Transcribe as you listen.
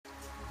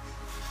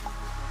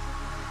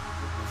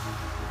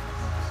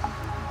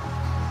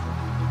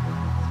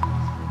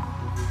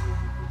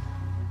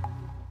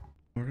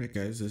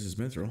Alright guys, this is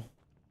Mithril,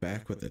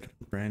 back with a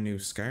brand new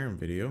Skyrim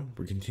video.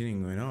 We're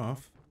continuing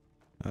off.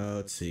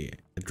 Let's see,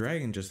 a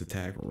dragon just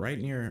attacked right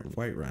near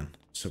Whiterun,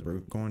 so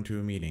we're going to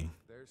a meeting.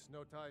 There's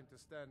no time to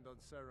stand on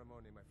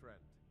ceremony, my friend.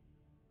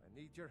 I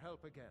need your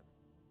help again.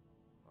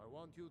 I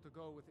want you to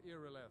go with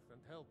Irileth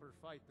and help her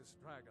fight this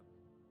dragon.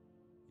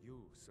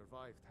 You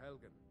survived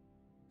Helgen,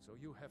 so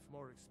you have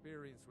more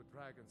experience with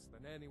dragons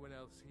than anyone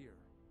else here.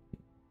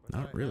 But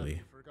Not really.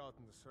 I haven't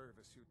forgotten the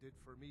service you did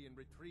for me in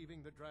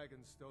retrieving the dragon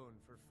stone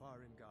for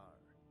Farengar.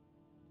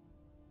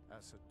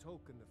 As a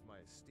token of my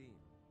esteem,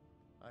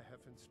 I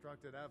have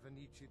instructed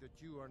Avenici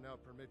that you are now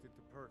permitted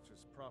to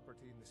purchase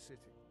property in the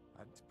city.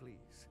 And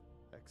please,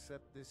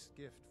 accept this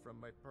gift from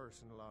my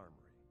personal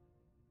armory.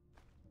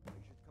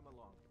 You should come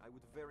along. I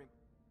would very...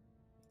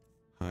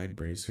 Hide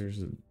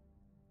bracers.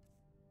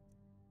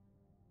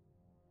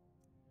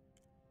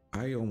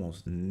 I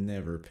almost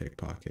never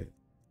pickpocket.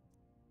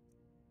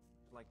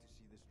 like to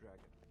see this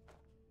dragon.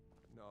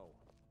 No.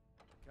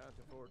 Can't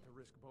afford to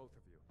risk both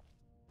of you.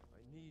 I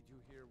need you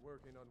here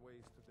working on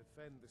ways to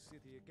defend the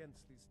city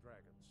against these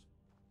dragons.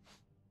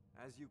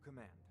 As you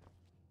command.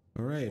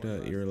 Alright,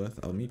 Irileth,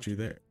 I'll meet you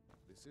there.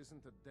 This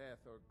isn't a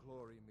death or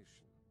glory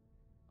mission.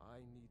 I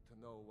need to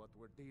know what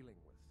we're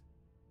dealing with.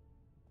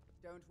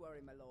 Don't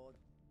worry, my lord.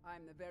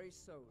 I'm the very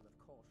soul of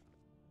caution.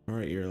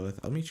 Alright, Irileth,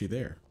 I'll meet you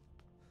there.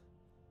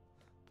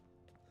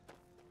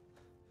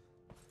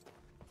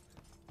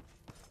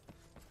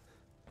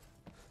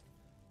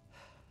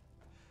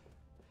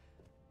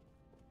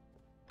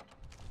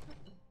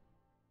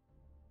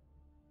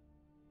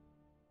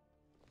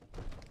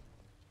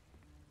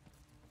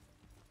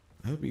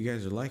 I hope you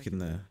guys are liking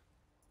the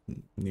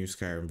new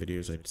Skyrim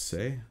videos, I'd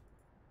say.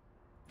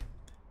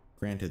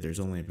 Granted,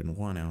 there's only been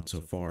one out so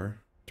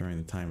far during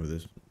the time of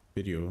this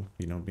video,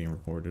 being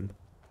recorded.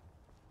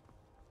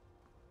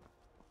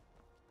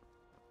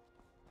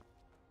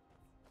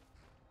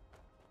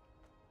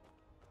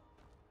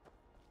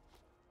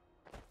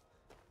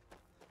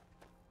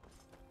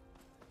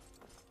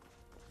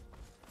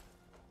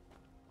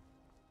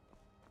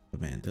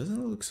 But man,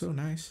 doesn't it look so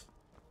nice?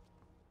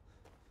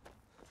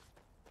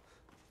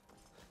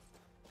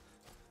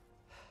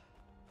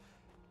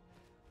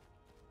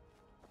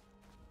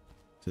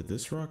 Is it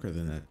this rock or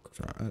the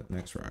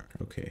next rock?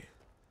 Okay.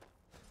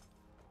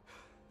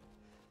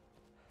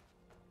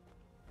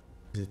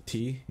 Is it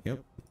T?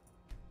 Yep.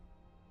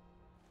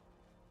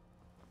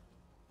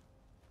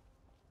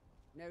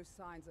 No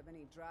signs of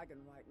any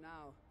dragon right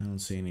now. I don't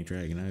see any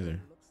dragon either.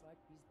 Looks like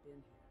he's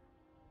been here.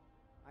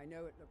 I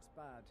know it looks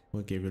bad.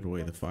 What gave it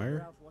away? The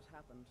fire? Out what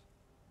happened.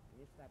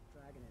 If that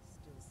dragon is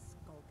still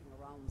skulking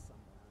around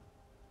somewhere.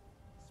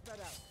 Spread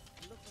out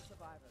and look for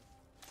survivors.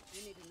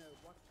 We need to know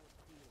what we're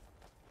feeling.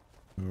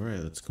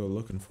 Alright, let's go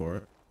looking for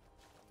it.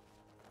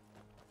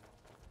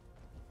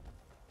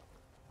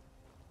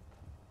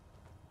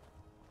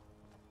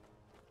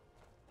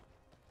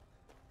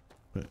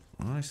 But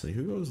honestly,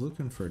 who goes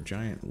looking for a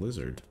giant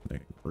lizard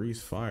that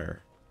breathes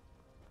fire?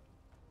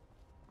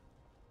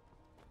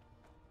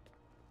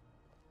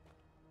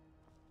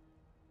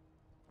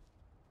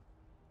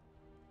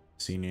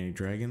 Seen any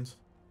dragons?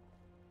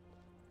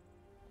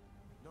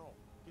 No,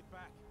 get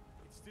back.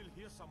 It's still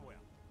here somewhere.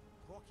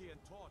 Rocky and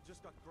Todd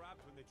just got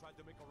grabbed when they tried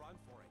to make a run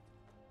for it.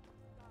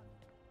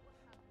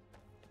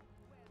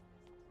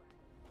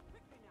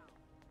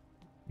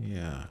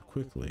 Yeah,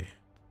 quickly.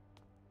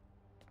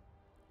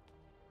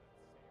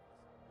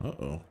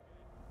 Uh-oh.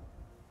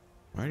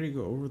 Why did he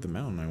go over the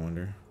mountain, I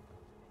wonder?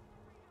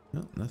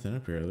 No, nothing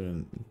up here other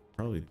than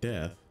probably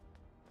death.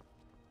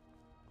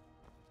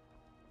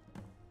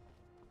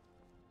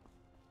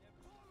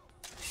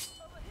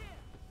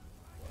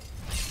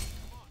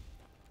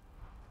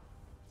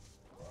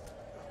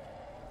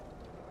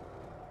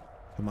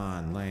 Come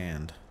on,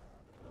 land.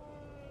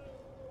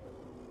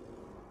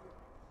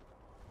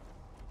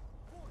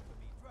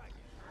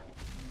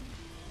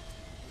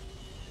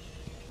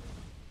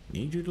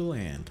 Need you to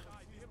land.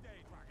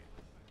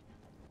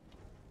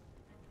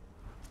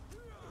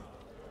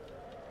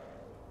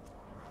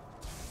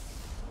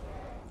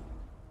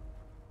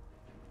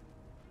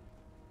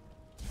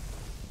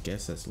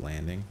 Guess that's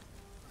landing.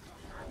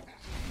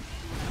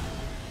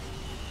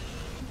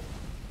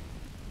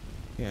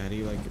 Yeah, how do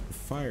you like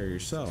fire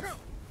yourself?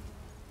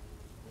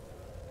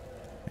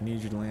 I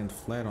need you to land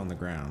flat on the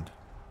ground.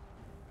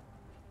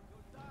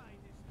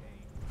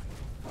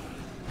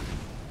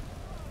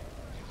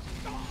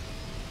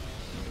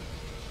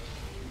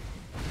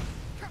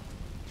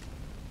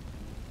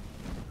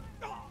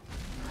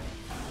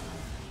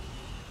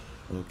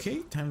 Okay,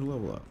 time to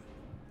level up.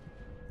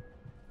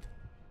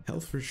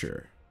 Health for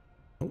sure.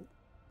 Oh,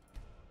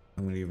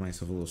 I'm gonna give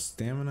myself a little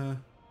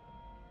stamina.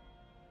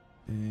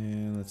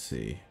 And let's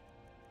see.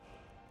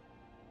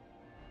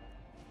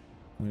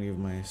 I'm gonna give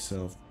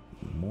myself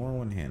more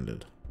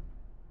one-handed.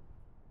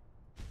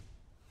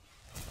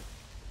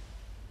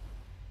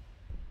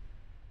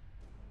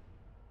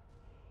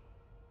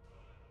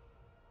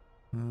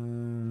 I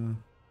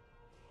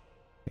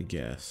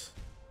guess.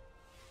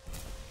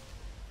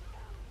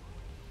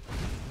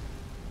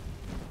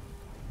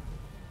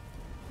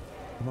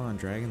 Come on,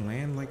 dragon,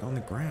 land like on the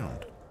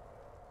ground.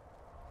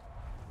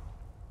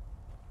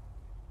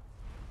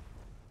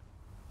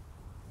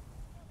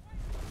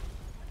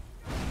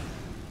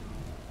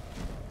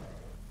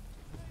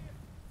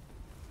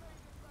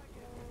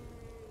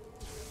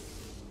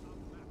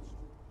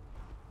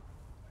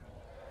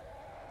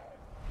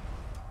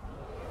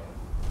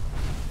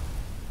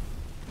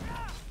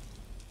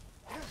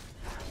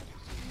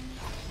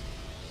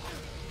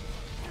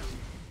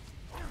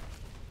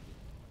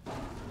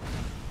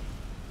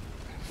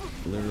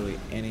 Literally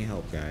any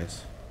help,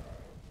 guys.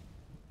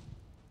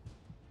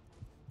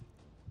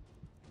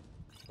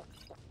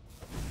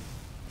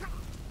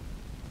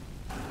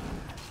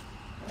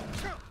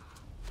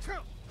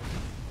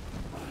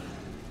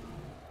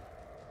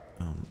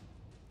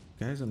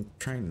 Guys, I'm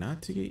trying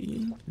not to get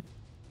eaten.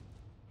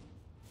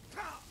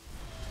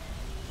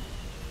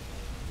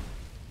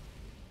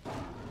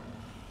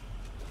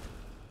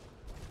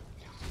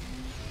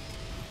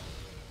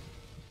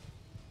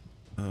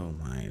 Oh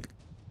my.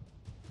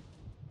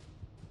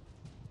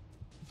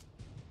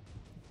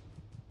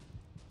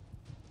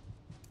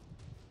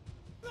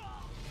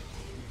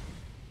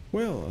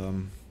 Well,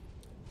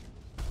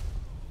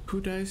 who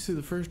dies to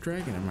the first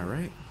dragon, am I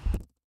right?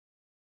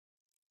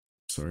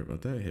 Sorry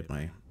about that, I hit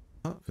my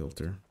pop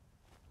filter.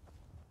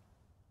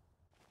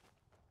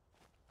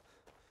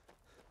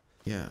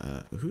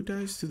 Yeah, who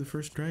dies to the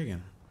first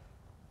dragon?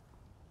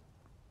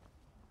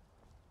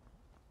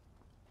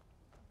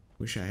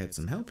 Wish I had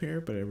some help here,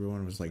 but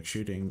everyone was like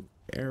shooting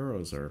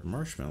arrows or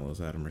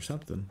marshmallows at him or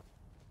something.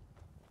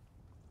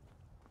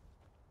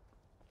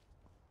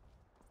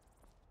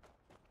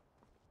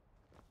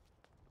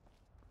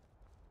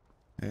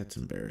 That's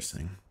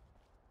embarrassing.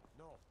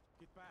 No,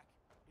 get back.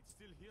 It's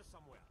still here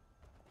somewhere.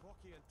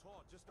 Rocky and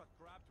Thor just got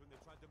grabbed when they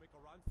tried to make a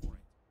run for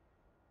it.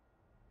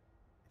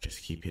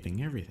 Just keep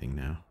hitting everything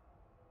now.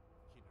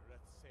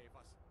 Kinneret, save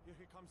us. Here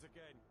he comes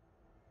again.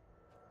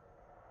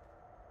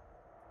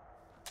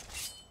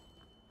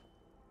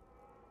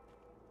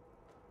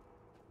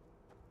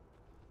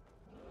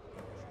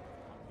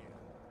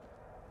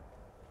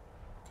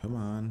 Come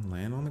on,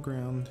 land on the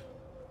ground.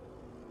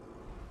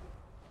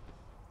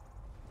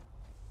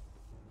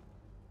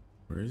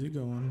 Where is he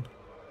going?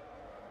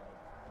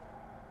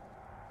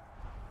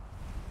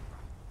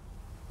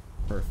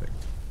 Perfect.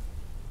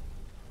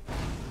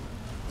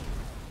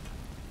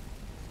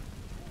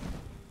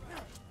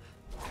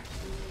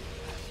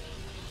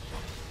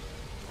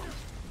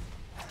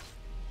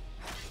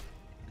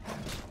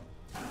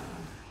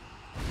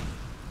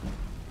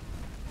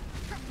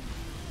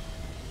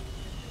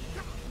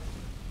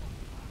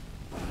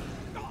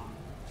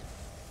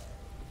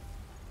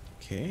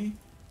 Okay.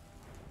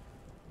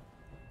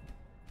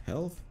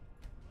 Health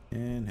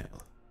and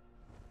health.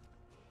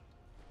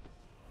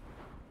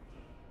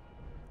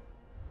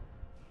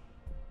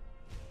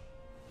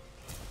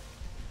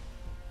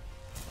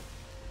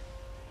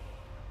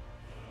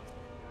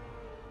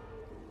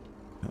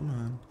 Come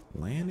on,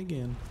 land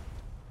again.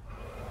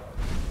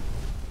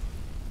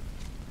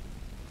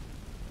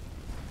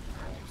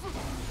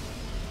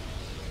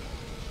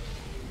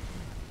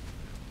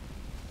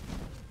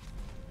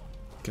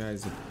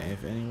 Guys,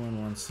 if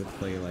anyone wants to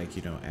play like,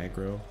 you know,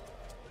 aggro,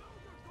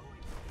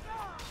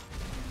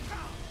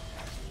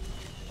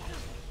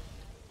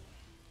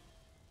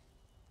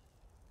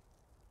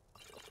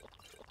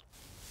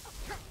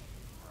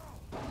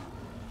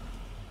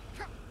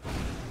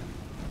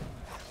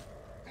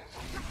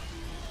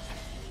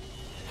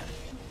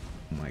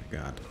 oh my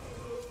god,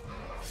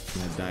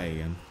 I'm gonna die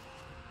again.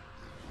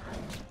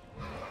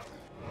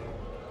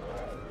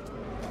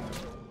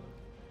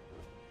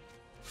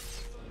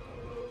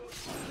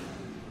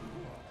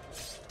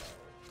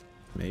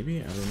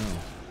 Maybe? I don't know.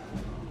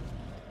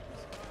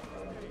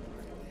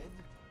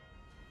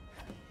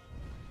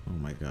 Oh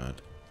my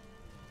god.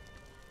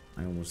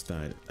 I almost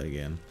died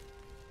again.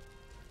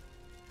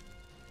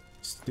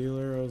 Steel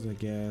arrows, I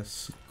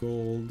guess.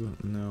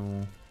 Gold,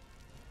 no.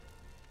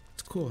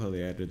 It's cool how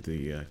they added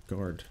the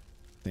guard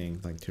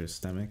thing, like, to his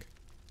stomach.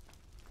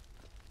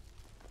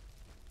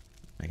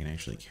 I can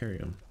actually carry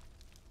him.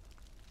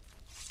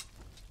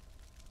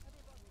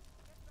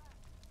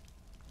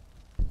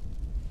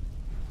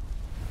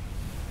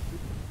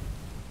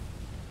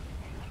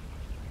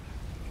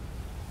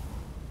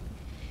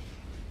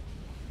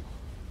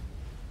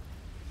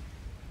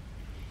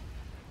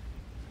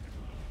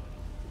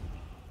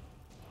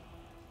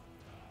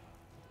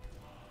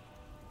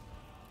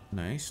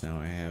 Nice, now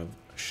I have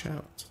a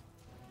shout.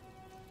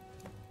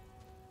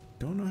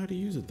 Don't know how to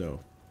use it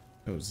though.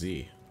 Oh,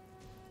 Z.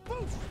 Power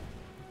of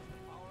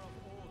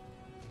old.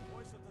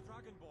 Voice of the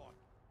Dragonborn.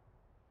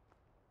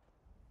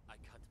 I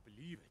can't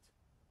believe it.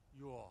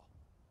 You're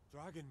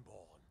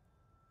Dragonborn.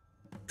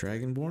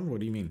 Dragonborn? What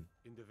do you mean?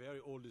 In the very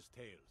oldest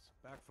tales,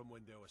 back from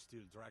when there were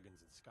still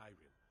dragons in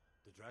Skyrim,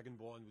 the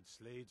Dragonborn would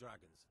slay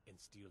dragons and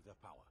steal their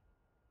power.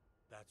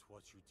 That's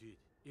what you did,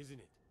 isn't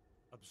it?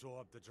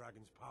 Absorb the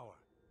dragon's power.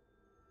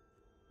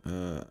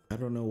 I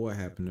don't know what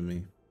happened to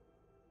me.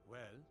 Well,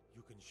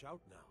 you can shout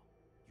now.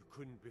 You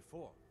couldn't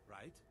before,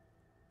 right?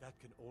 That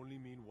can only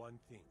mean one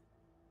thing.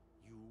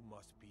 You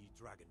must be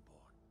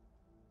Dragonborn.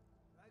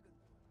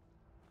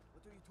 Dragonborn?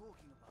 What are you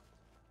talking about?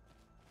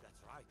 That's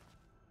right.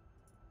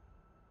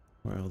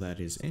 Well, that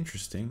is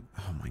interesting.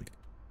 Oh my god.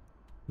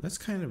 That's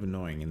kind of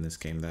annoying in this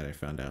game that I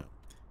found out.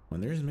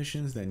 When there's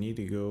missions that need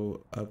to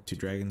go up to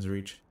Dragon's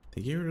Reach,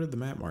 they get rid of the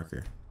map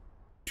marker.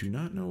 Do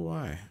not know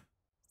why.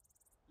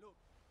 Look,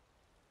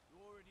 you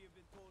already have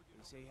been told you.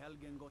 They say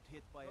Helgen got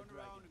hit by a dragon. Turn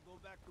around and go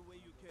back the way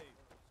you came.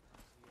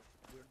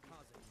 We're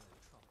causing no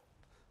trouble.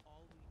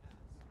 All we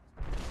ask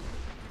is...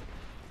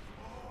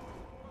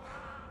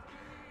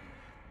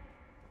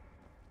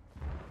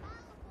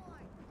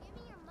 Dragonborn, give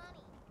me your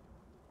money.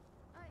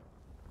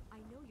 I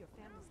know your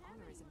family's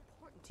honor is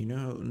important to You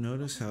know,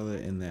 notice how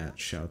that in that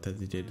shout that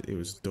they did, it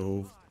was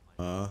Dove,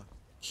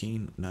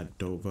 Keen, not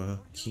Dova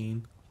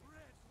Keen.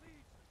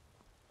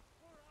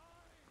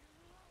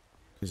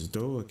 Because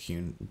Dova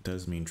Keen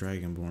does mean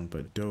Dragonborn,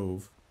 but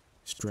Dove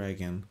is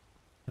dragon,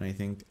 and I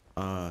think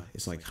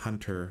is like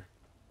hunter,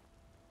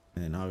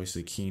 and then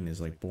obviously Keen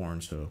is like born,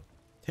 so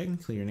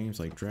technically your name's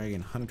like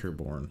Dragon Hunter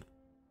Born,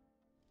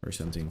 or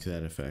something to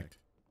that effect.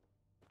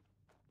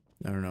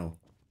 I don't know.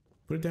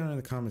 Put it down in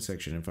the comment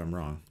section if I'm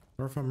wrong,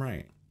 or if I'm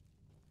right.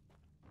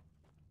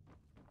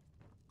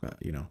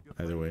 You know,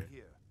 either way.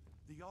 Here.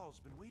 The Jarl's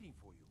been waiting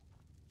for you.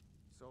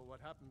 So what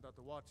happened at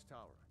the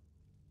watchtower?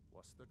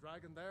 Was the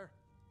dragon there?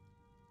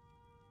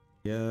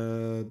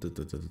 Yeah,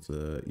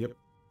 yep.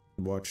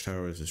 The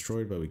watchtower was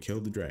destroyed, but we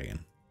killed the dragon.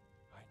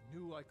 I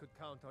knew I could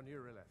count on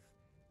Irileth,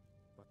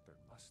 but there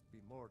must be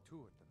more to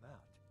it than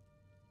that.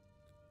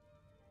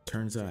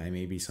 Turns out I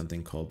may be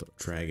something called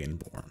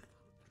Dragonborn.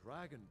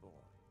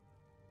 Dragonborn?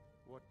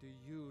 What do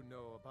you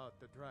know about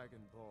the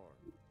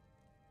Dragonborn?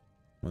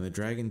 When the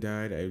dragon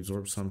died, I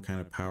absorbed some kind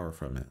of power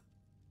from it.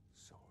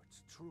 So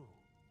it's true.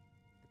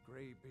 The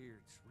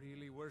Greybeards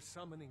really were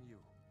summoning you.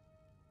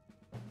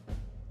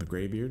 The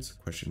Greybeards?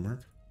 Question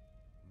mark.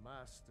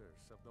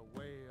 Masters of the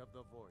way of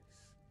the voice.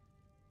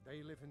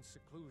 They live in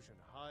seclusion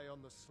high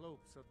on the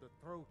slopes of the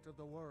throat of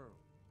the world.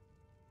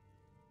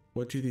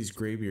 What do these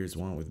Greybeards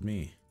want with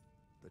me?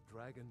 The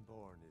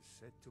Dragonborn is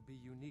said to be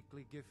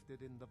uniquely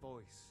gifted in the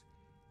voice.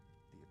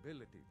 The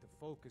ability to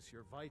focus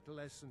your vital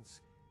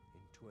essence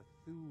into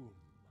a thume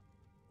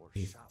or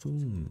A shout.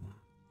 Thume.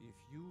 If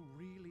you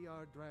really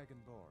are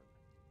Dragonborn,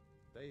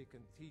 they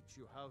can teach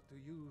you how to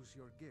use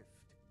your gift.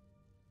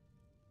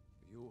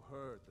 You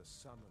heard the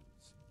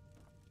summons.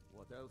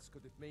 What else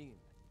could it mean?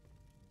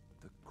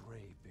 The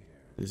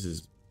Greybeard. This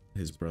is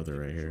his brother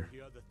right here.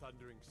 Hear the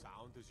thundering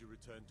sound as you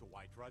return to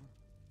Whiterun?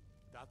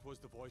 That was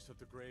the voice of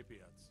the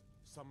Greybeards,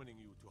 summoning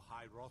you to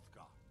High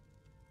Hrothgar.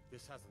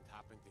 This hasn't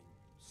happened in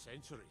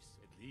centuries,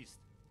 at least.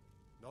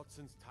 Not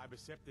since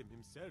Tibeseptim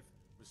himself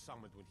was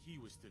summoned when he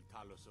was still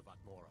Talos of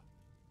Atmora.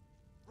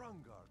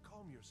 Hrothgar,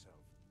 calm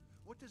yourself.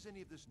 What does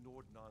any of this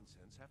Nord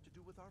nonsense have to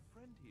do with our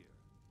friend here?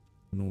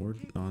 Nord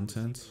Capable as he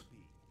nonsense? may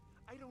be,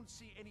 I don't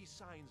see any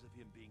signs of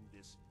him being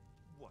this,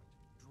 what,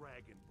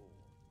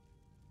 Dragonborn.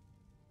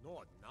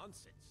 Nord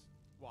nonsense?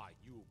 Why,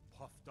 you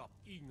puffed up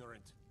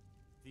ignorant.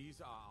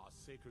 These are our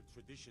sacred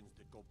traditions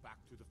that go back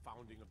to the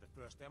founding of the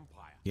First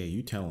Empire. Yeah,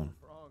 you tell him.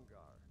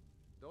 Hrothgar,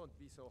 don't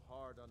be so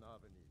hard on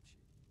Avenici.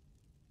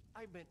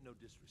 I meant no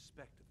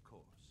disrespect, of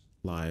course.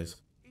 Lies.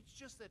 It's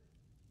just that,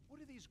 what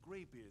do these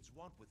Greybeards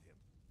want with him?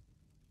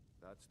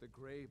 That's the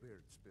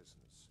Greybeard's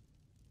business,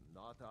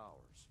 not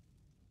ours.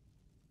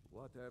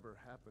 Whatever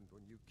happened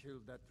when you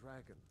killed that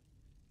dragon,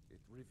 it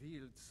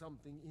revealed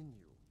something in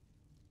you,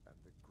 and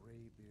the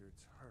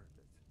Greybeards heard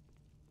it.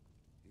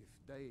 If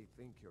they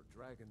think you're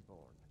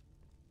Dragonborn,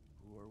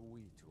 who are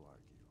we to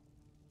argue?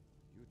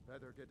 You'd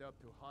better get up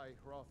to High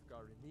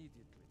Hrothgar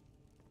immediately.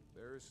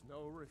 There's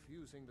no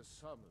refusing the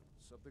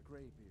summons of the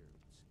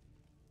Greybeards.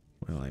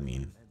 Well, I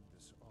mean,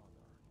 Tremendous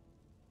honor.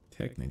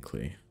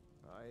 technically.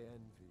 I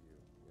envy you,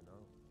 you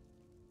know,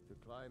 to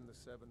climb the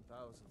 7,000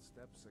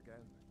 steps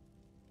again.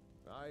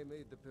 I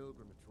made the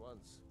pilgrimage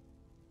once.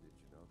 Did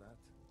you know that?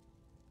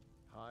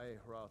 High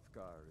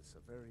Hrothgar is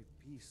a very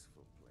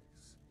peaceful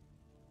place.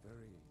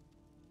 Very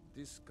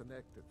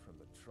disconnected from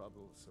the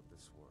troubles of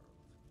this world.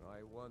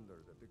 I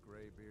wonder that the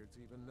Greybeards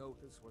even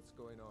notice what's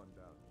going on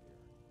down here.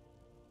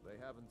 They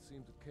haven't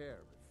seemed to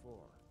care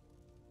before.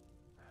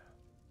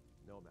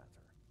 No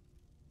matter.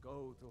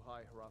 Go to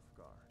High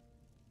Hrothgar.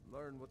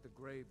 Learn what the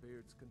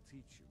Greybeards can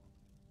teach you.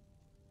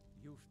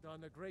 You've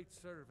done a great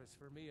service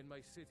for me and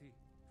my city,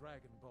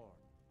 Dragonborn.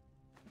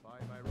 By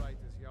my right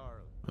as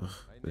Jarl, Ugh,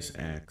 I this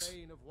name you axe.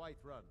 Thane of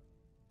Whiterun.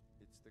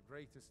 It's the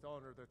greatest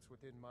honor that's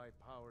within my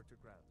power to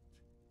grant.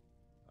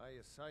 I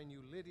assign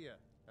you Lydia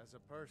as a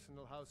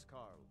personal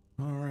housecarl.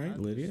 Alright,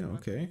 And Lydia, this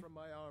weapon okay. from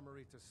my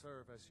armory to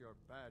serve as your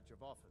badge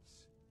of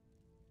office.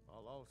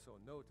 I'll also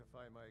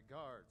notify my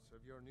guards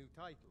of your new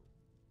title.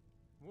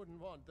 Wouldn't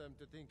want them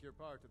to think you're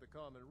part of the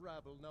common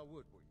rabble, now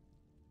would we?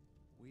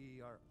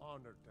 We are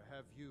honored to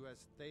have you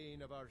as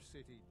Thane of our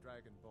city,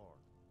 Dragonborn.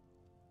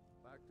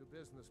 Back to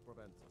business,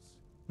 Proventus.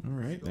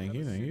 Alright, Still thank have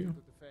you, a thank city you.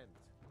 to defend.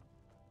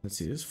 Let's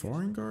see, this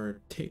foreign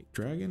guard take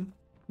dragon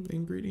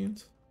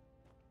ingredients?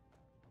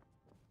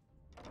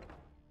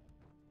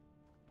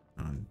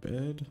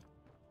 bed?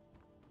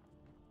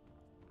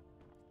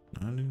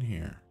 Not in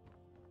here.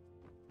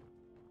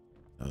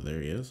 Oh,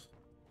 there he is.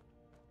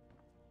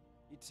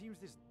 It seems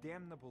this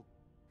damnable...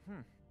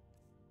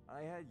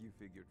 I had you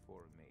figured for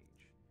a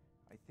mage.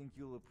 I think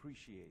you'll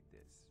appreciate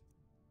this.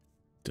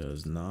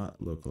 Does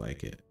not look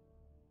like it.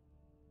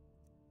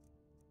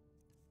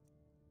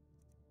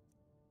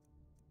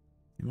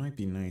 It might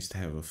be nice to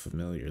have a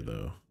familiar,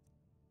 though.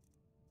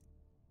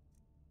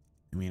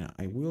 I mean,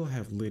 I will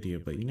have Lydia,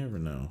 but you never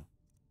know.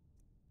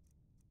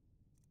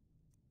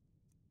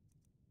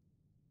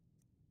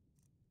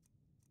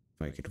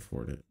 If I could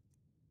afford it.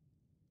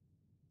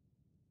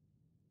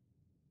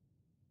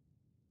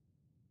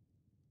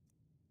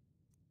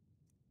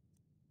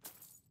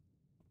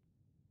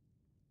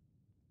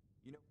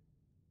 You know...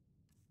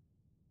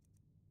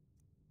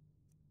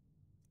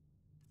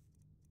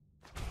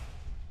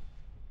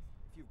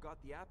 If you've got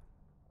the app...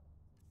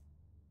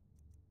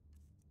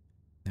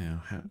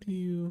 Now, how do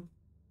you...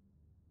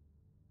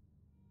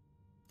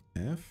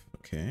 F?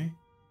 Okay.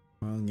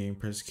 While in game,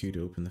 press Q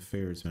to open the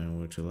favorites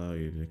menu, which allow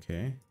you to...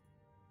 Okay.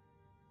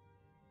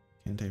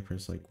 Can't I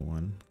press like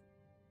 1?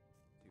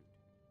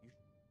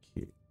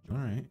 Q.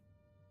 Alright.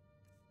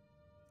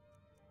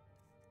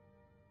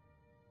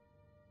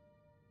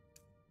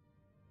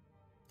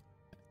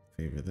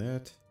 Favor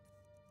that.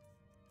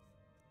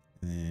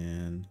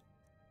 And...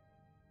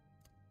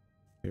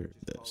 Favorite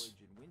this. College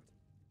in winter.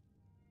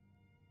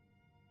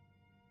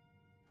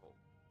 Oh.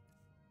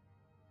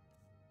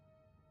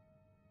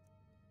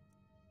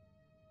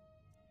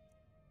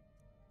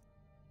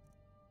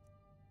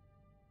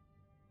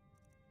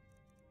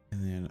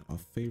 And then I'll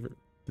favorite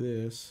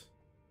this.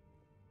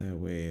 That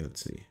way,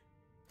 let's see.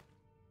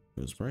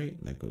 Goes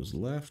right, that goes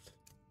left.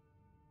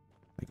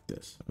 Like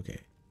this.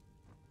 Okay.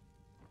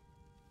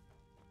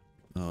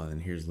 Oh,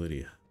 and here's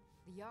Lydia.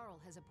 The Jarl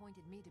has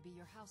appointed me to be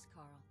your house,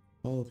 Carl.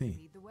 Follow me.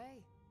 Lead the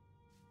way.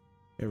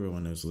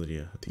 Everyone knows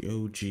Lydia, the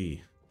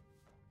OG.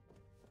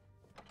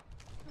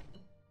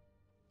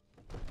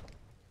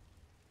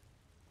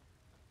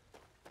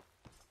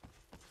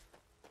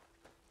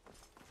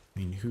 I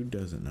mean, who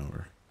doesn't know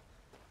her?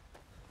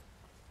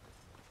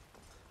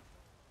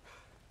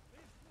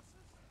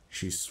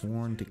 She's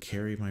sworn to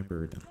carry my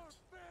burdens.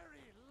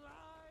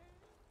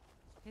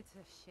 It's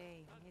a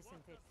shame,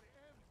 isn't it?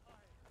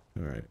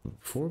 Alright, but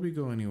before we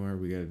go anywhere,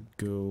 we gotta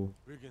go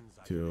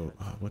to,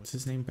 what's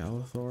his name?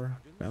 Balathor?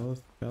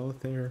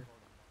 Balathair?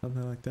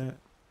 Something like that?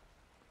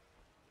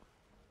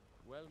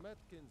 Well met,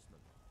 kinsman.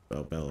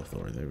 Oh,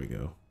 Balathor, there we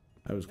go.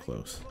 I was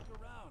close. Take a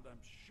look around. I'm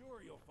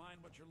sure you'll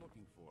find what you're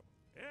looking for.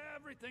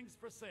 Everything's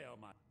for sale,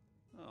 my...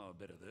 Oh, a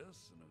bit of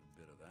this and a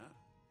bit of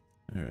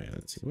that. Alright,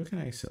 let's see. What can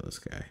I sell this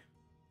guy?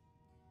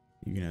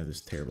 You can have this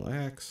terrible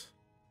axe.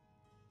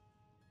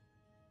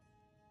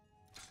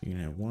 You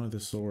can have one of the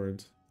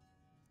swords.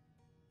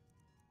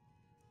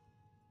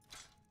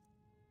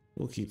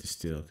 We'll keep the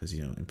steel because,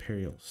 you know,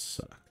 Imperials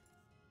suck.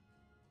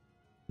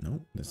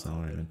 Nope, that's not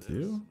what I meant to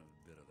do.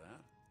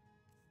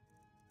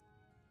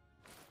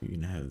 You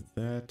can have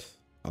that.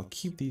 I'll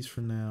keep these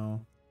for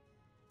now.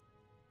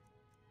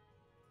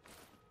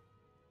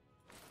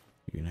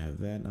 You can have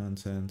that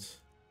nonsense.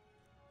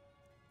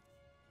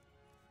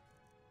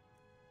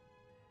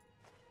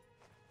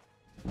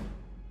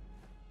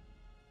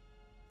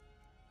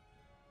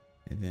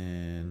 And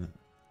then,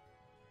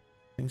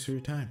 thanks for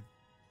your time.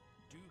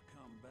 Do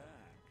come back.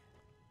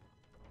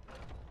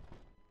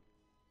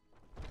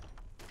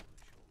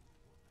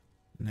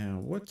 Now,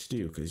 what to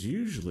do? Because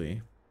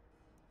usually,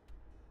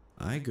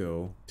 I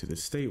go to the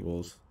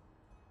stables,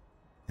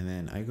 and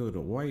then I go to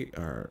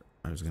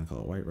I was going to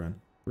call it Whiterun,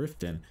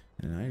 Riften,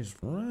 and I just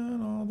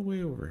run all the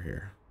way over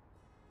here.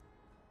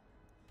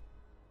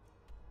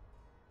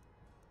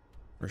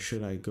 Or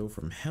should I go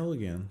from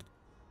Helgen,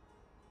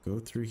 go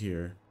through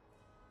here,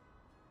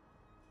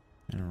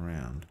 and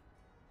around?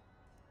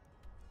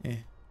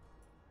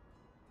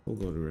 We'll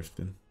go to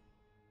Riften.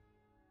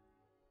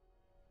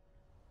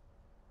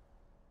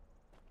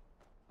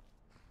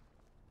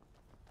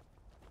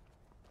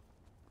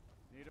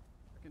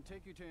 I can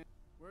take you to...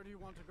 Where do you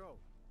want to go?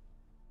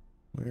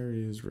 Where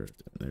is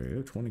Riften? There you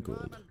go, 20 gold.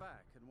 Climb and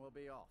back and we'll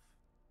be off.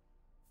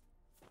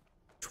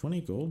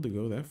 20 gold to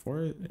go that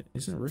far?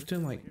 Isn't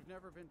Riften like You've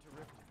never been to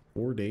Riften.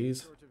 4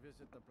 days? Be sure to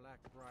visit the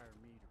Blackbriar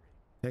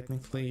Meadery.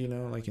 Technically, you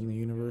know, like in the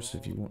universe,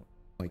 if you want,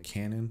 like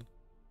canon.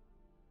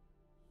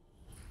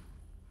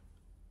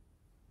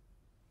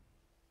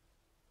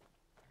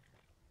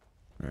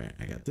 Alright,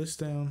 I got this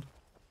down.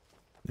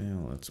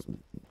 Now let's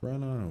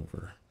run on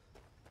over.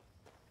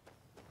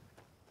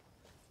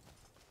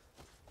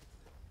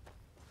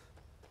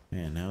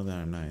 Man, now that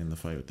I'm not in the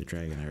fight with the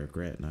dragon, I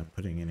regret not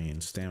putting any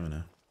in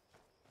stamina.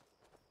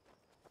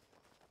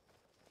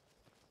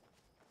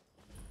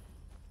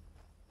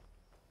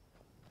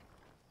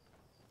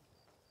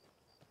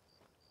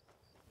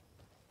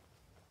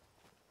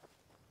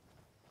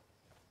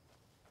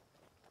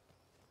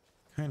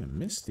 Kind of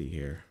misty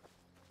here.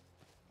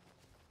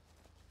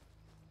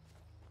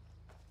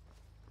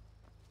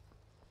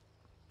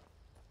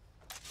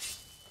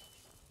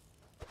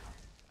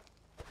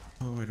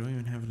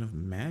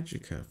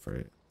 magic cut for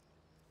it.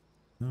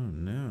 Oh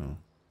no.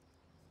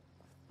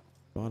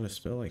 Bought a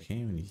spell I can't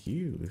even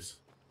use.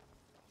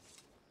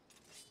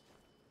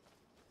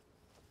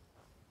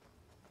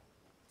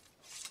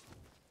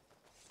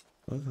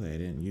 Luckily I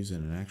didn't use it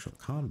in actual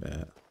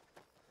combat.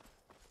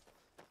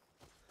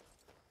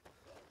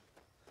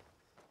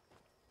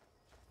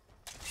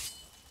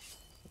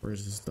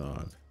 Where's this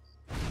dog?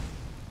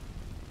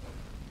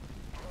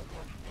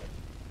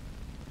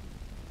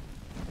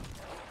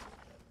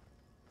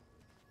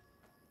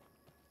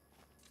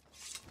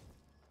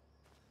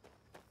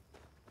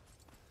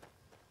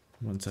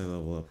 Once I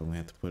level up, I'm gonna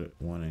have to put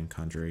one in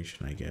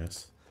conjuration, I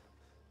guess.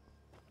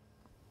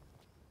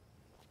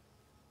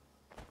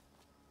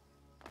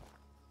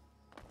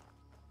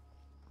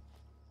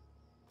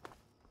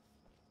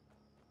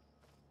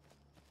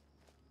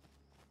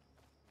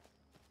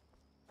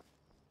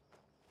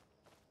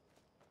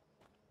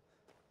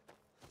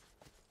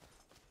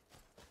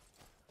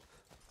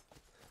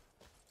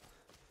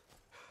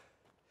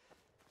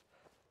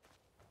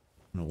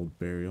 An old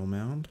burial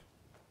mound.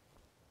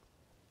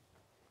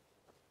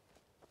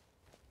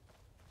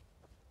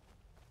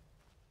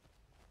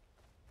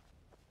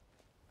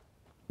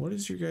 What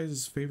is your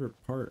guys' favorite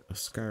part of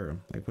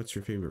Skyrim? Like, what's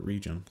your favorite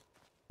region?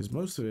 Because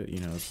most of it,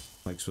 you know, is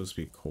like supposed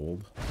to be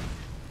cold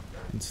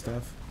and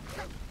stuff.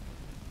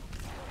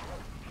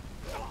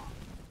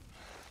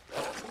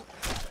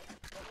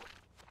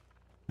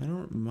 I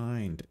don't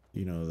mind,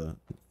 you know, the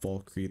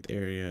Falkreath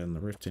area and the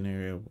Riften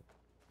area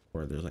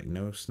where there's like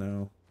no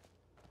snow.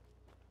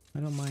 I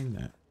don't mind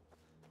that.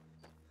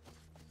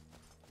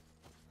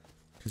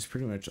 Because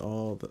pretty much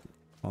all the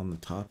on the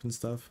top and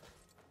stuff,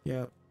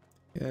 yeah,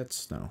 it's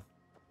snow.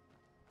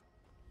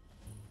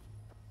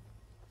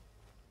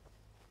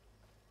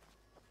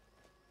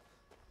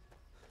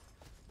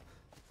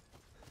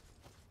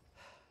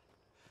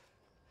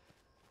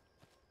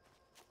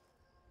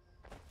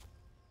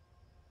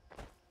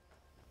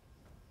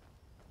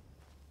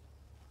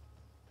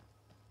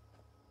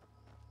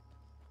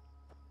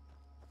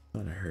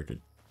 Thought I heard a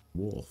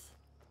wolf.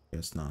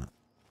 Guess not.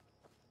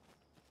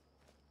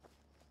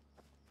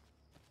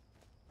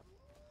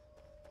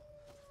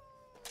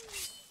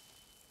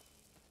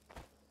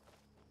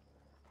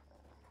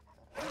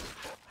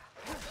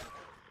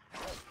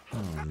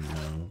 Oh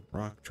no,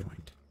 rock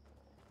joint.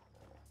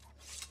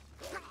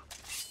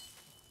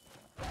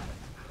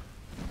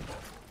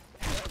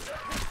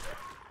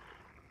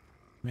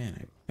 Man,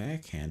 I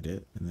backhanded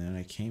it and then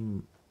I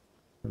came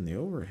from the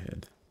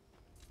overhead.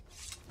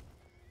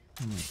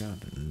 Oh my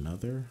god,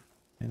 another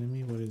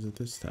enemy? What is it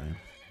this time?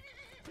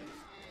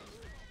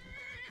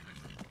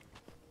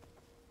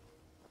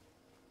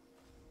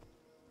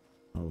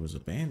 Oh, it was a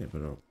bandit,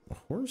 but a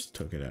horse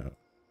took it out.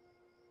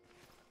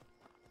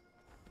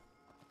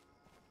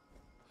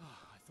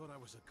 I thought I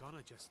was a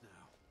gunner just now.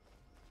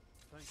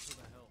 Thanks for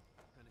the help.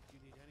 And if you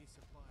need any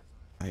supplies,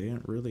 I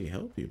didn't really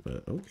help you,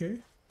 but okay.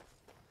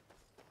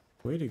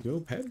 Way to go,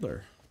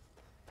 peddler.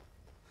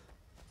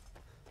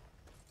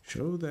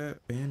 Show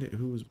that bandit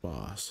who was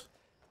boss.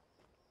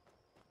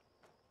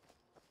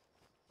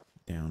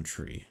 Down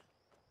tree.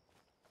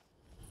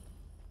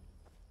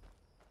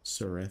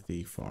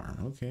 Sarethi farm.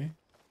 Okay.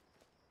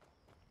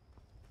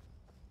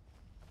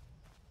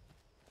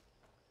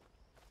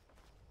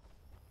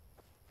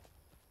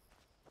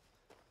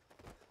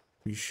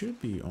 We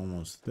should be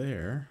almost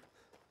there.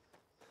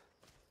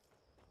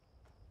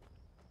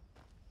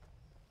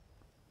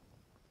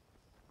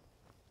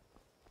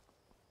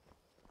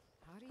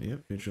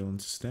 Yep,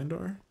 Vigilance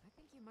Stendarr. I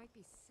think you might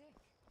be sick.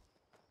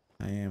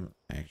 I am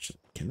actually.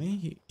 Can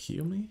they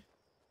heal me?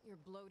 You're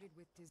bloated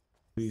with disease.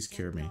 Please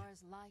cure me.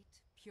 Stendarr's light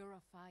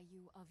purify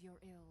you of your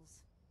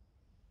ills.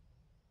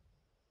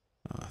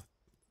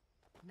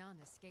 None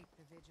escape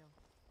the vigil.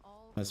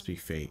 All Must be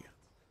fate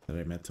that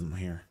I met them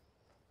here.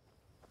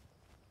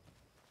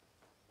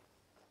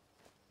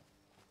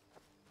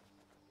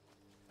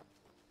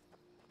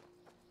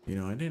 You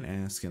know, I didn't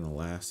ask in the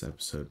last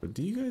episode, but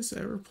do you guys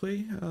ever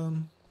play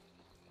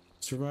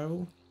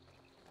survival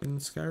in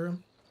Skyrim?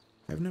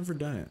 I've never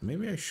done it.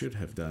 Maybe I should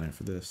have done it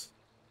for this.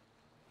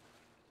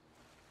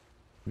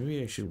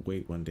 Maybe I should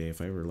wait one day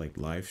if I ever like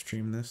live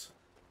stream this.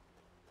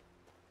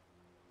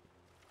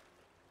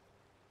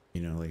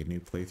 You know, like a new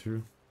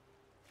playthrough.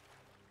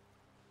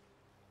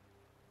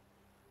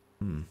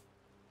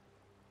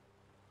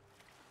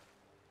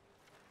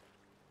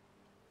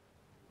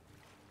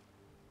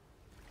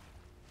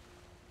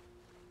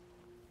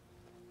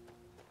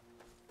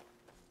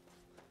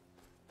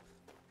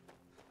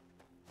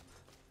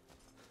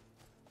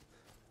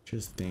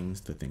 Just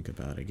things to think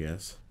about, I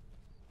guess.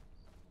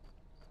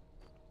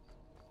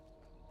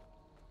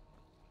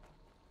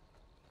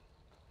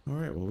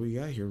 Alright, well, we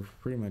got here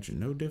pretty much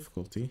no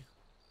difficulty.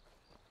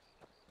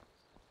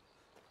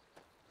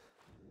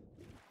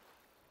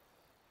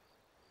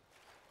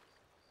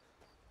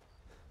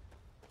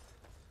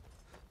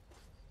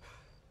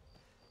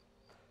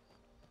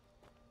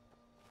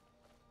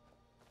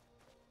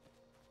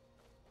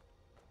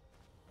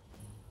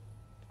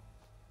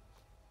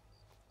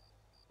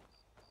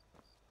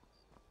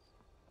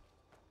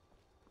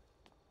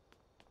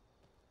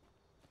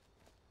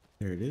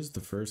 There it is, the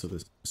first of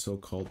the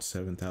so-called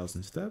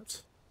 7,000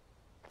 steps.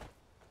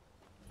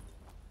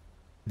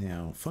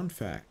 Now, fun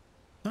fact,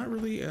 not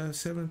really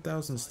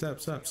 7,000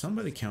 steps up.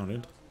 Somebody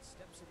counted.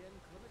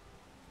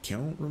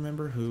 Can't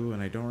remember who,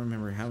 and I don't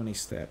remember how many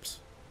steps.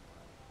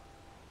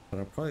 But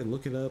I'll probably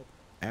look it up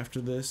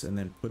after this and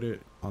then put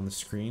it on the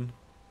screen.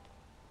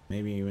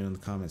 Maybe even in the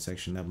comment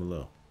section down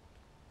below.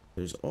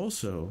 There's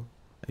also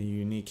a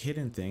unique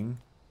hidden thing.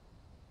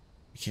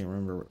 I can't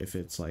remember if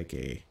it's like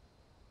a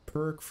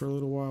perk for a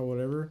little while,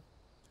 whatever.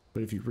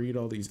 But if you read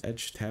all these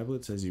etched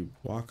tablets as you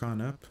walk on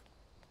up,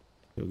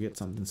 you'll get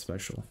something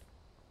special.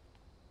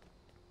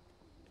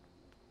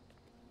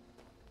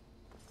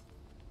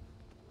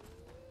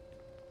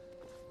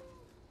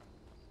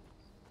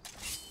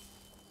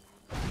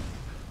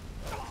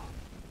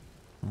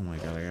 Oh my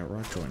god, I got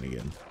rock joined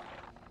again.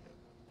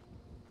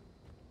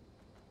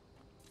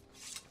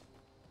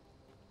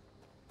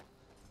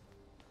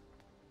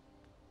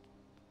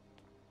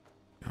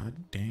 God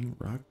dang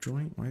rock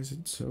joint, why is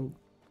it so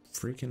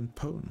freaking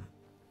potent?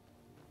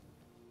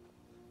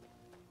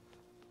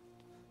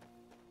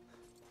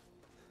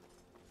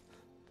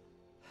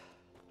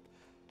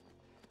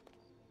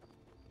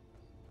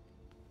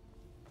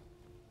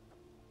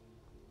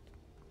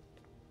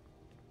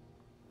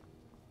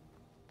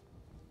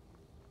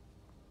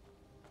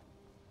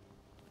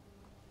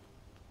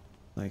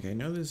 Like, I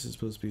know this is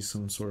supposed to be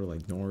some sort of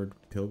like Nord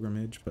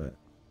pilgrimage, but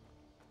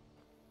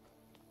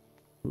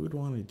who would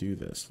want to do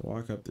this?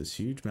 Walk up this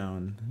huge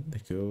mountain to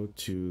go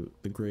to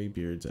the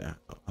Greybeards at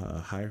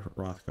High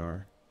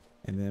Hrothgar,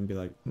 and then be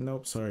like,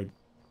 nope, sorry,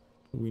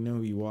 we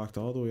know you walked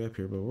all the way up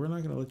here, but we're not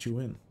going to let you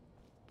in.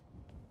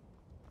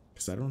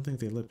 Because I don't think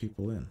they let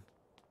people in.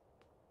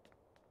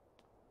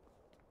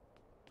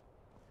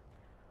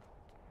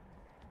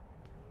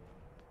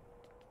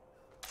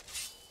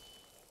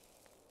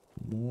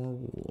 More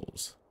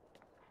wolves.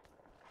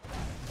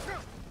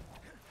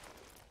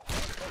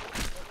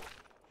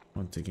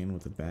 Once again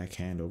with the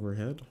backhand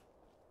overhead.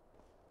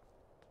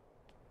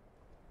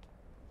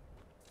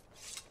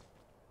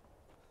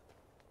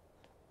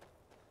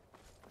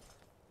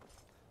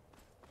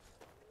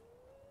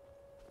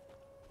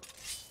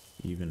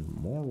 Even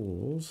more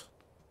wolves.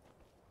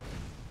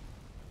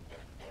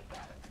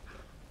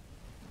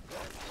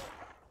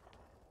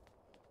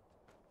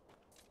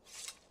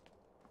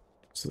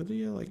 Is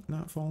Lydia like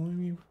not following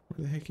me?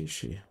 Where the heck is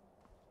she?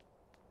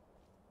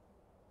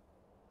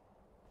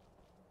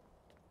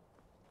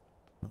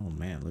 Oh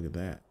man, look at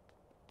that.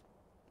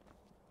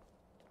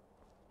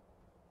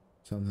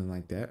 Something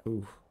like that.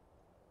 Ooh.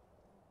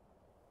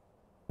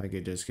 If I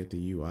could just get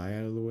the UI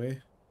out of the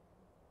way,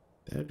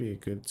 that'd be a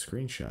good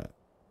screenshot.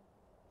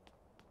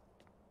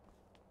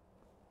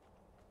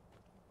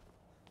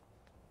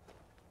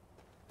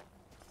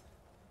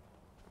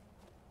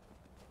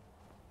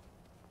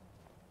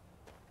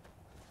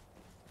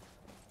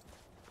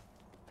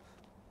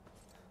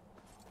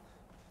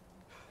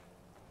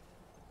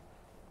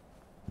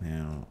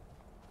 Now,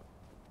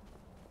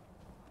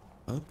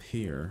 up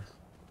here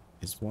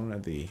is one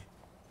of the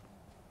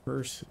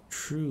first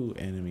true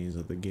enemies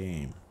of the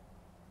game.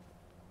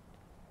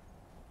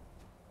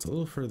 It's a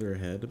little further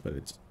ahead, but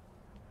it's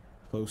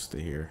close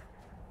to here.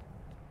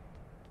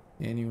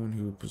 Anyone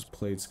who has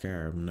played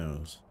Skyrim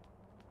knows.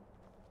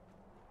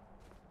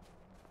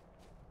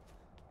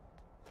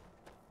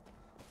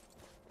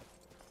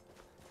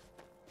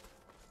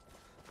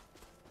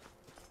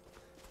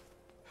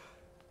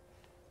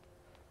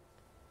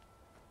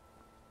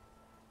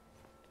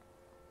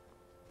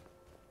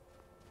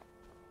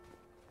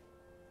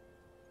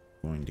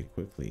 Going to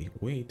quickly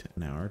wait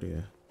an hour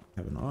to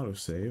have an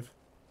autosave.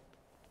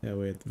 That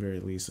way, at the very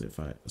least, if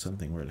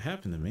something were to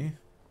happen to me,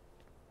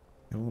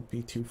 it won't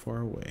be too far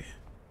away.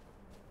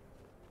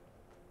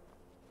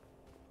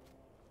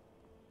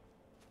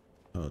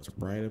 Oh, it's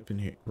right up in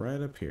here,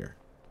 right up here.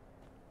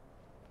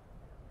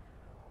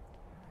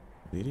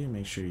 Lydia,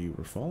 make sure you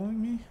were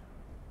following me.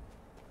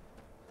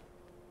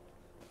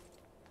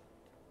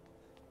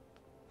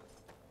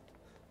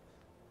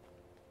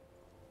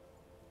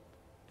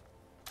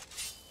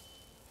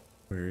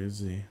 Where is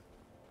he?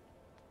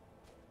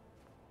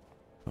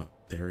 Oh,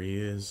 there he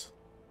is.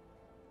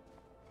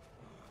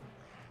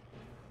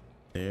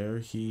 There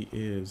he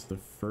is, the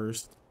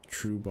first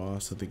true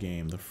boss of the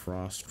game, the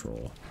Frost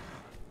Troll.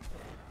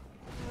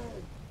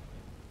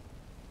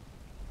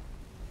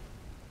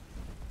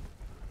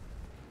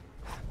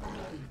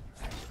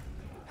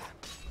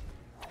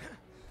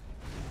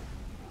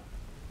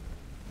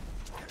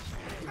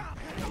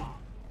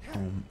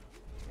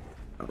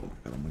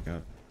 Oh my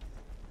god.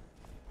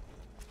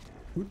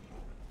 Whoop,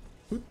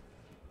 whoop.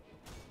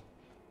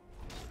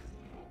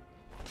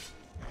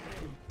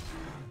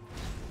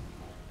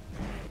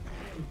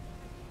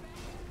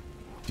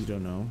 If you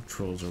don't know,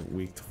 trolls are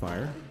weak to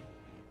fire.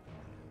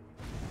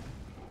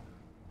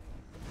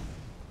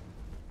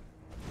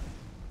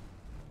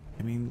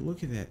 I mean,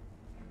 look at that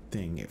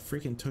thing. It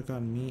freaking took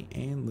on me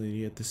and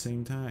Lydia at the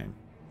same time.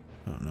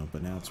 Oh no,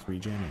 but now it's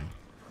regenerating.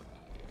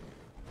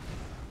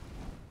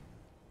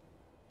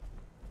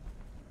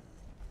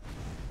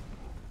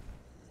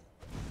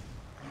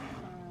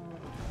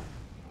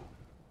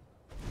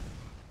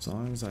 As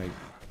long as I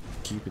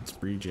keep its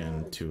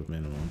regen to a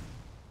minimum.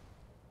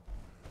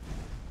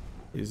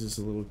 Is this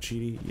a little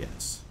cheaty?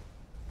 Yes.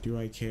 Do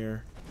I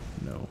care?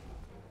 No.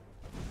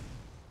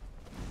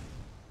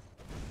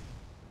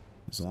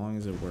 As long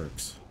as it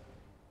works.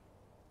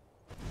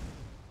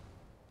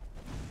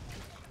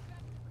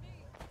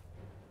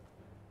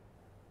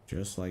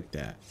 Just like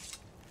that.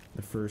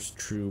 The first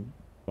true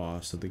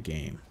boss of the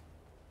game.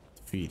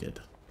 Defeated.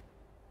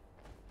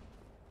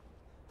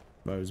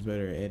 If I was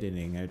better at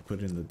editing, I'd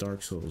put in the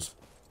Dark Souls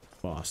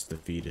boss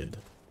defeated.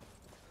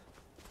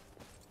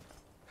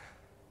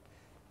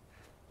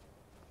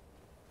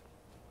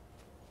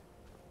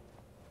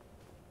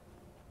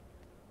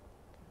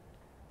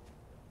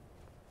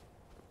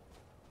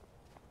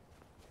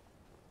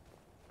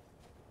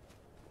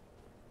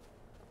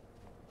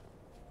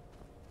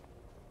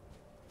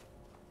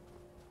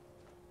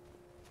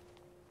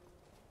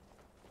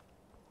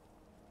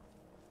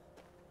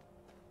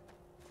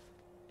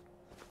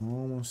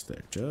 Almost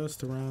there,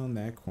 just around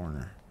that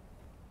corner.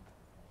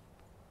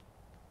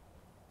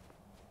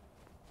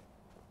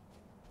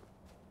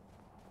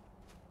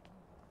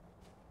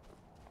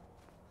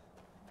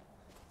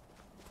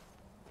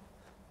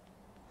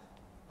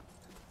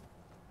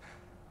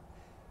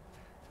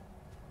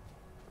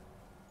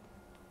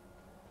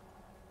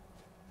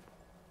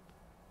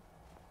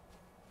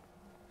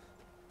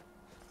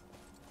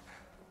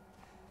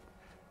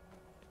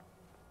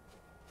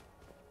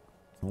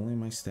 If only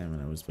my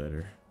stamina was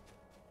better.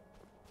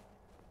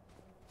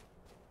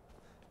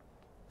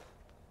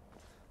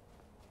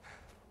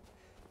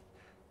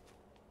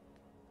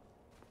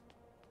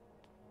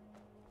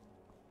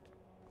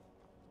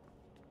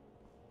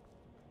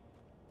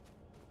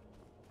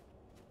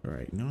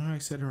 Alright, you know how I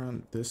said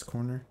around this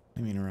corner?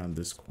 I mean around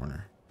this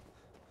corner.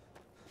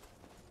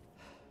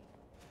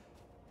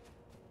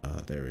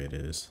 There it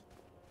is.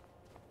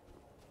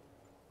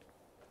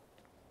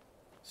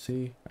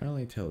 See, I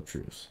only tell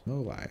truths,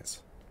 no lies.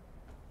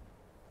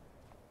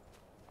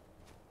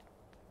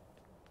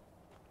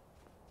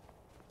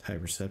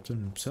 Tiber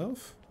Septim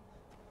himself?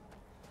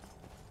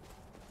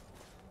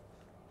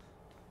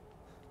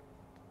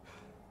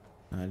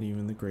 Not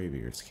even the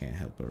graybeards can't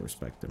help but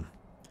respect him.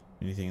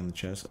 Anything in the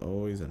chest,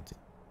 always empty.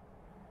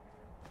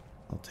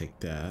 I'll take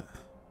that.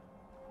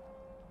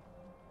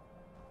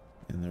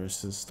 And the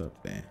rest of the stuff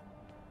there.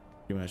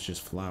 Pretty much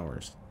just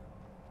flowers.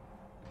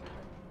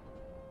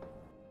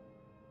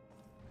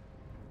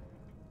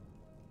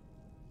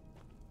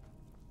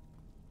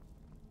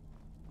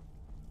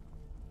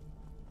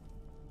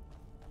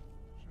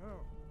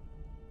 So,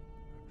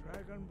 the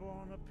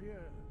Dragonborn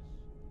appears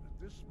at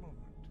this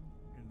moment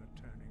in the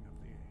turning of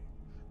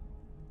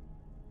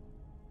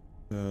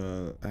the age.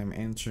 I'm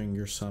answering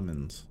your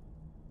summons.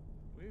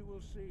 We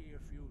will see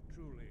if you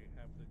truly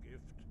have the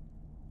gift.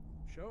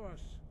 Show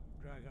us,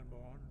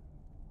 Dragonborn.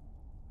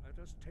 Let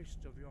us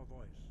taste of your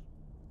voice.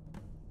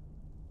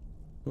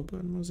 What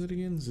button was it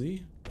again?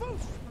 Z? Dragonborn,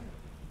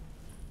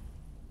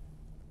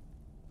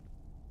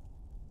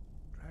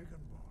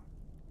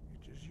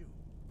 it is you.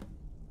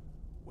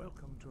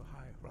 Welcome to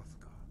High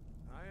Hrothgar.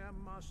 I am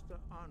Master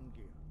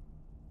Angir.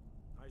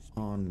 I speak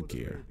for the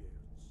Greybeards.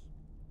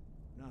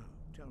 Now,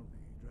 tell me,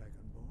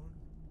 Dragonborn,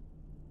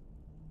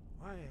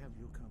 why have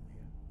you come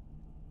here?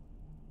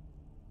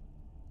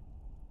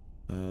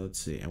 Let's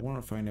see. I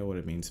want to find out what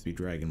it means to be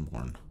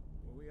Dragonborn.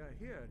 We are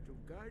here to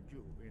guide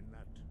you in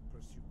that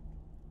pursuit,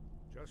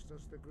 just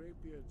as the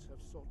Greybeards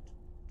have sought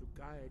to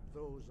guide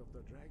those of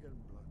the dragon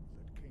blood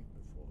that came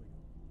before you.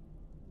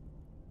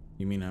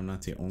 You mean I'm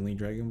not the only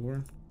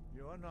Dragonborn?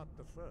 You are not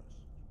the first.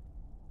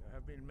 There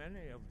have been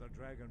many of the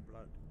dragon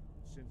blood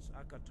since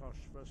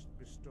Akatosh first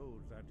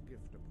bestowed that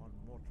gift upon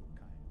mortal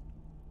kind.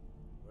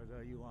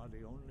 Whether you are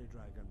the only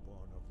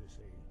Dragonborn of this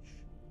age,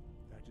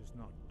 that is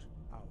not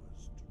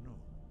ours to know.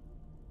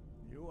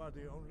 You are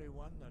the only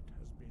one that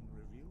has been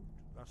revealed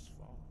thus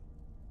far.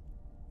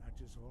 That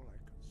is all I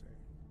can say.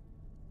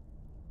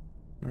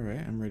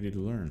 Alright, I'm ready to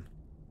learn.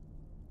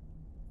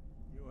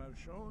 You have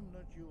shown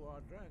that you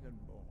are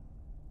Dragonborn.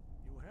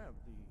 You have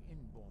the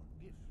inborn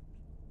gift.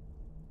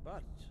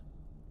 But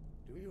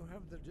do you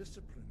have the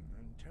discipline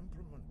and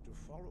temperament to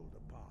follow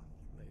the path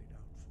laid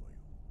out for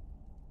you?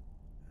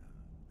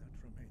 That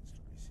remains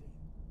to be seen.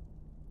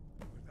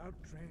 Without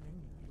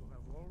training, you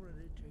have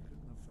already taken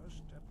the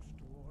first steps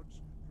towards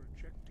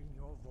projecting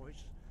your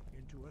voice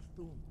into a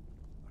thum,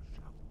 a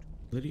shout.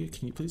 Lydia,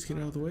 can you please get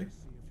out of the way?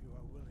 See if you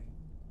are willing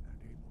and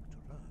able to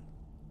learn.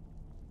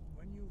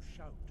 When you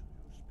shout,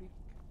 you speak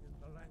in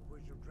the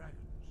language of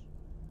dragons.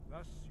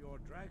 Thus, your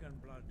dragon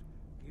blood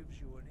gives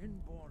you an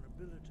inborn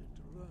ability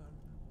to learn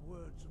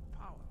words of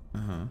power.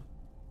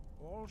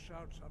 All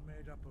shouts are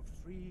made up of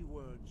 3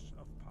 words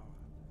of power.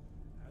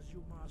 As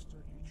you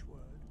master each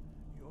word,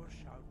 your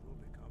shout will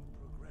become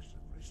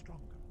progressively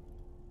stronger.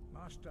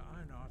 Master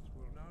Einarth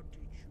will now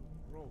teach you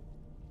Ro,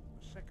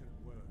 the second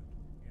word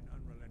in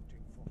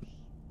unrelenting force.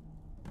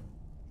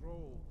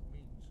 Ro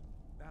means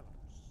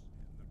balance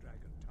in the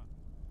dragon tongue.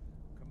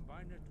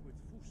 Combine it with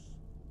Fus,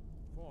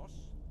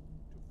 force,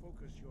 to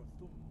focus your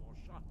thumb more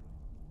sharply.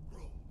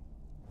 Ro.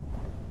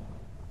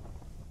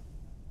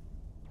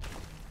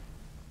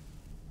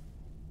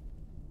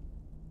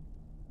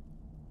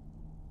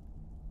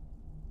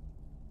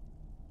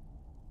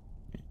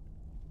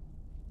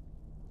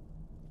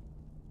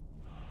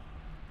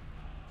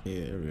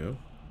 Hey, there we go.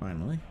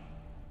 Finally.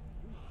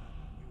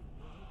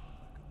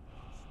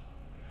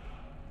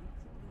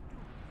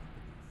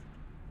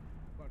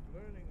 But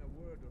learning a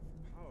word of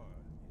power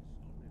is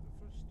only the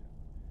first step.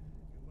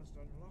 You must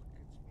unlock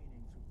its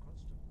meaning through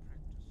constant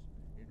practice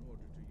in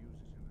order to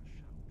use it in a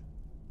shout.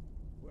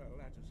 Well,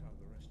 that is how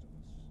the rest of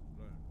us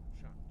learn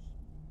shouts.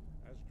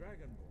 As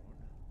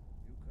Dragonborn,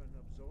 you can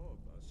absorb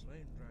a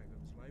slain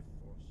dragon's life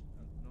force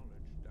and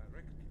knowledge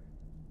directly.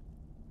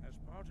 As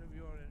part of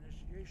your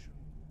initiation,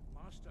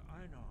 Master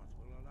Einarth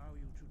will allow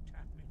you to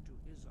tap into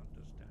his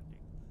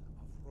understanding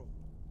of role.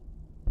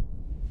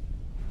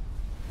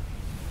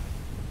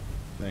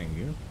 Thank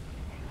you.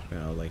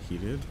 Well, like he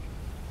did.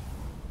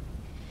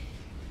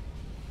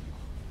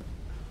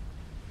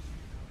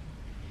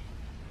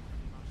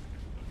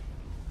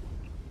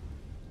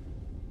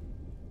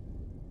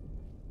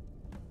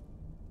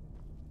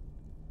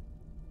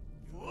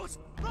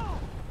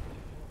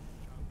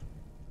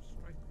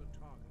 Strike the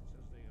targets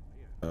as they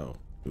appear. Oh,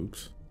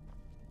 oops.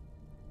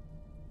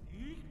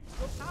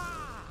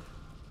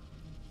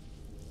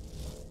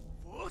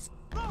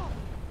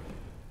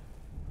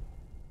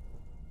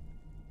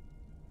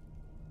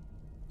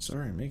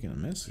 Sorry, I'm making a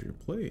mess of your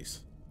place.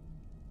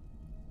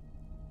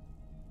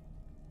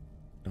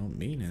 Don't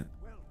mean it.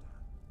 Well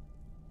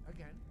done.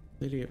 Again.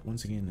 Idiot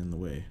once again in the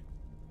way.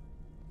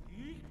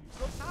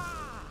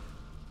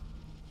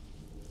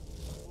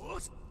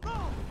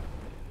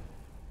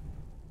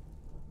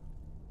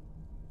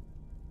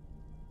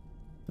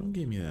 Don't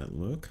give me that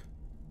look.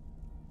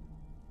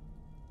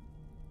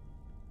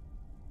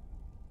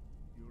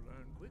 You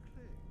learn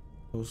quickly.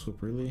 Close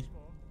whip, really?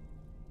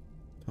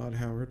 Todd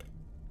Howard.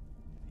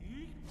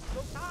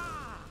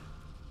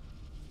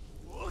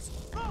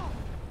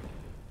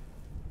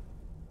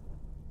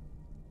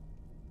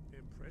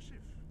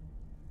 Impressive.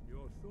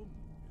 Your thumb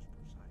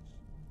is precise.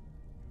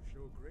 You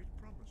show great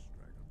promise,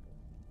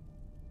 Dragonborn.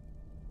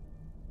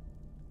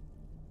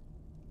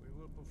 We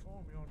will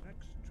perform your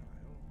next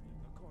trial in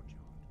the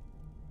courtyard.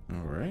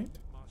 Alright.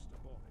 Master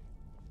Boy.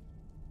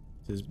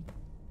 This is...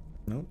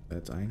 Nope,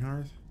 that's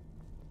Einhardt.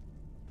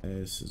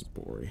 This is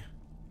Bori.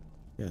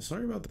 Yeah,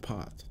 sorry about the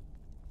pot.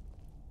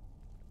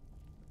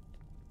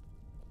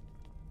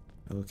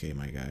 Okay,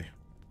 my guy.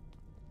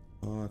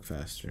 Walk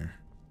faster.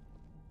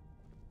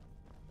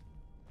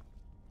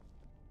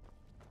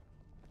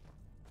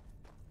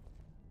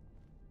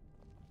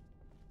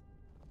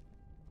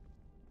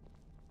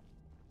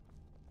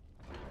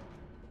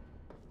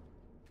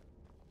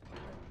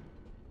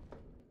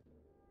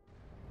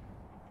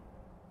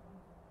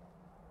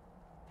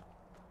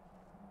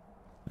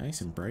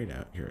 Nice and bright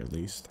out here, at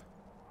least.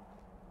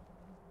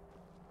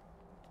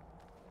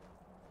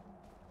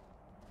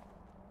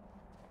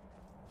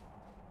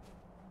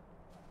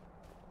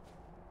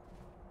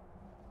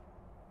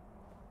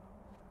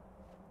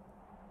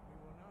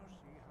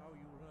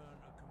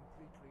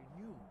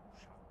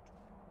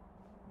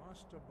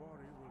 Master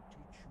Bori will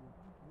teach you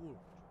Wold,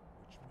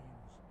 which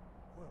means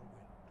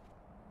whirlwind.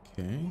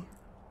 Okay.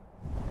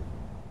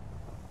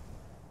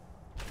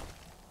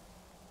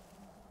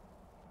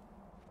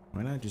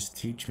 Why not just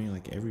teach me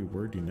like every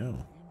word you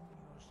know?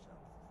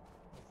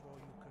 Before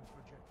you can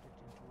project it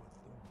into a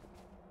thumb.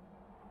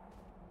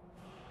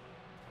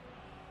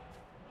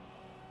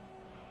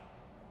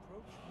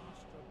 Approach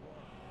Master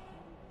Bori and he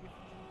will gift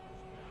you his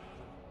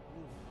magic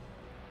Wold.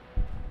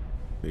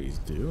 Please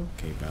do.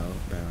 Okay,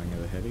 bowing of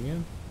the head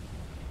again.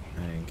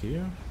 Thank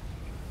you.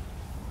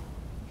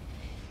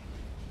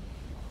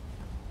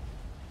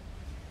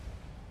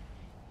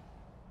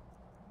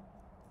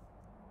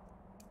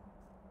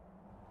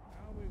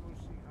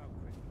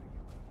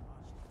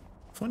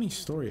 Funny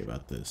story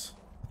about this.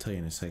 I'll tell you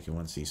in a second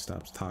once he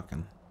stops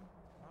talking.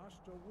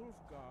 Master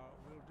Hrothgar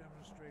will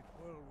demonstrate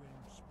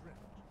whirlwind sprint.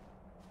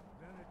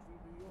 Then it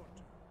will be your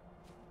turn.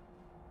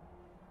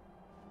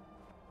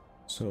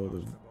 So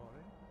the...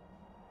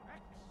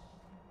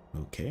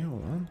 Okay,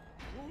 hold on.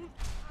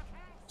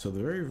 So the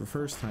very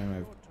first time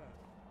I've...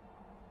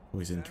 Oh,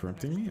 he's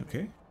interrupting me?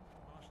 Okay.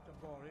 Master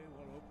Bori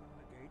will open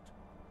the gate.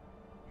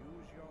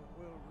 Use your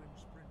whirlwind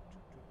sprint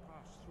to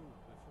pass through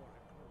before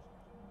it closes.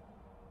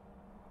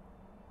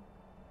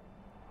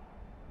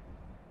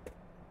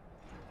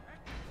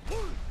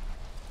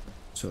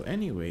 So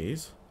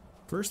anyways,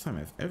 first time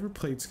I've ever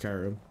played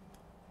Skyrim,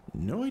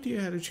 no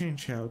idea how to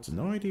change shouts,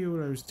 no idea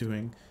what I was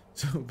doing.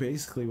 So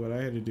basically what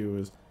I had to do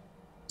was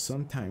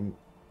somehow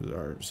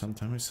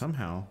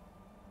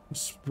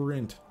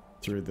sprint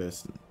through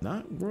this.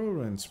 Not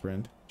whirlwind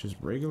sprint, just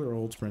regular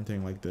old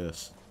sprinting like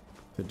this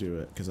to do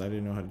it, because I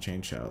didn't know how to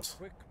change shouts.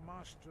 Quick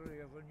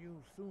mastery of a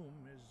new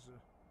thum is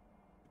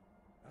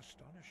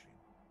astonishing.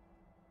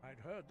 I'd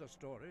heard the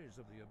stories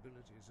of the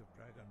abilities of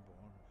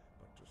Dragonborn,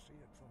 but to see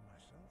it for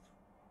myself.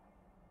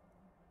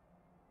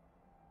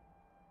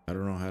 I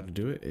don't know how to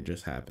do it, it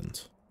just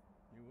happens.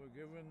 You were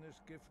given this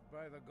gift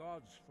by the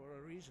gods for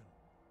a reason.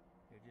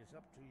 It is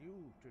up to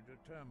you to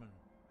determine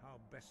how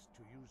best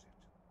to use it.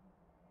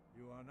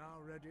 You are now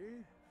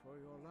ready for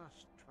your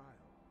last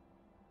trial.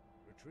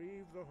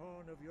 Retrieve the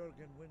horn of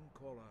Jürgen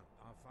Windcaller,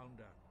 our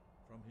founder,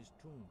 from his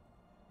tomb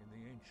in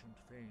the ancient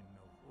fane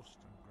of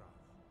Ustengrav.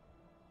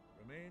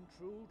 Remain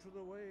true to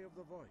the way of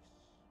the voice,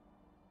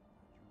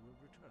 and you will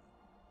return.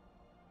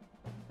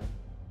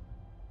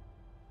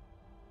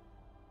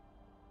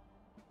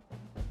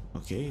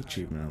 Okay,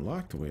 achievement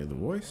unlocked, the way of the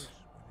voice.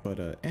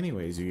 But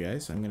anyways, you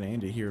guys, I'm gonna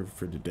end it here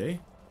for today.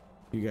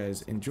 If you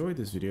guys enjoyed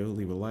this video,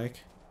 leave a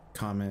like,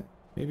 comment,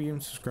 maybe even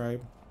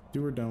subscribe.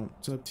 Do or don't,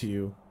 it's up to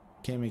you.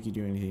 Can't make you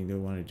do anything you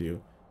don't want to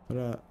do.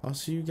 But I'll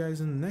see you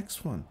guys in the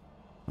next one.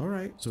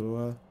 Alright,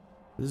 so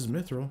this is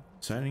Mithril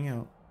signing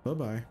out. Bye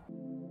bye.